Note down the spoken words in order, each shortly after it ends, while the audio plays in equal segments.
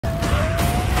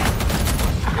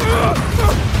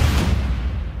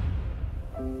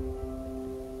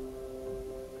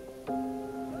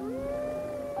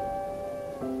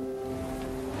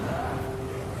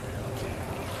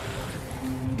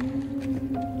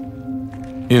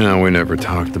You know, we never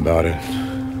talked about it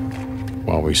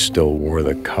while we still wore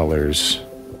the colors.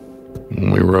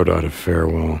 When we wrote out a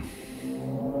farewell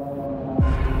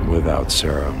without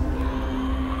Sarah,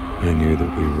 I knew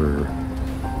that we were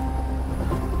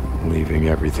leaving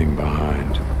everything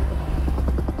behind.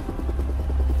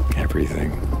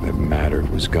 Everything that mattered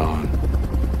was gone.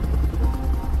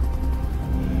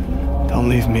 Don't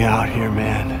leave me out here,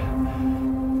 man.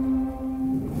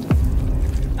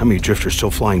 How many drifters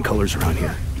still flying colors around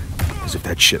here? As if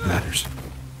that shit matters.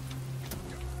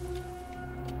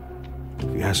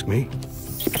 If you ask me,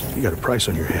 you got a price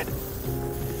on your head.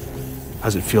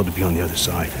 How's it feel to be on the other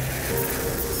side?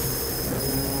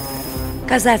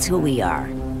 'Cause that's who we are.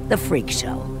 The freak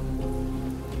show.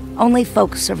 Only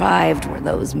folks survived were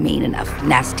those mean enough,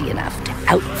 nasty enough to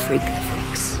out-freak the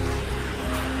freaks.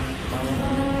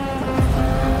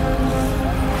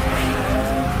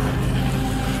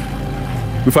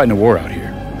 We're fighting a war out here.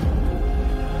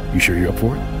 You sure you're up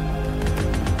for it?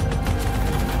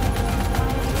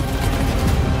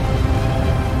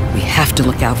 We have to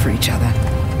look out for each other.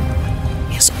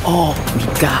 It's all we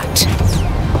got.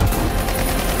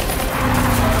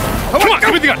 Come on,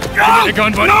 give me the gun! Give me the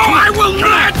gun, buddy! No, I will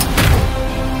not!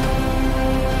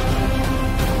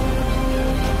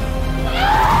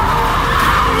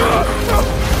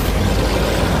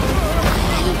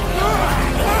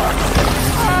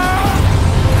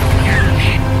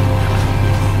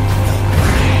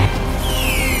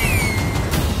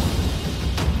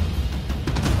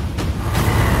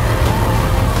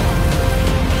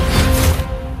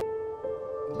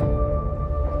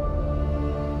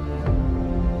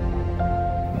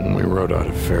 When we wrote out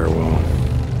a farewell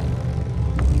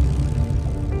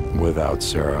without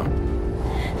Sarah,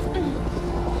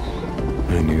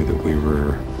 I knew that we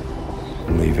were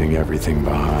leaving everything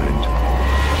behind.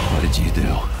 What did you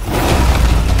do?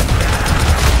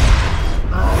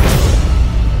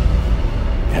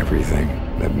 Everything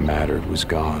that mattered was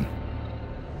gone.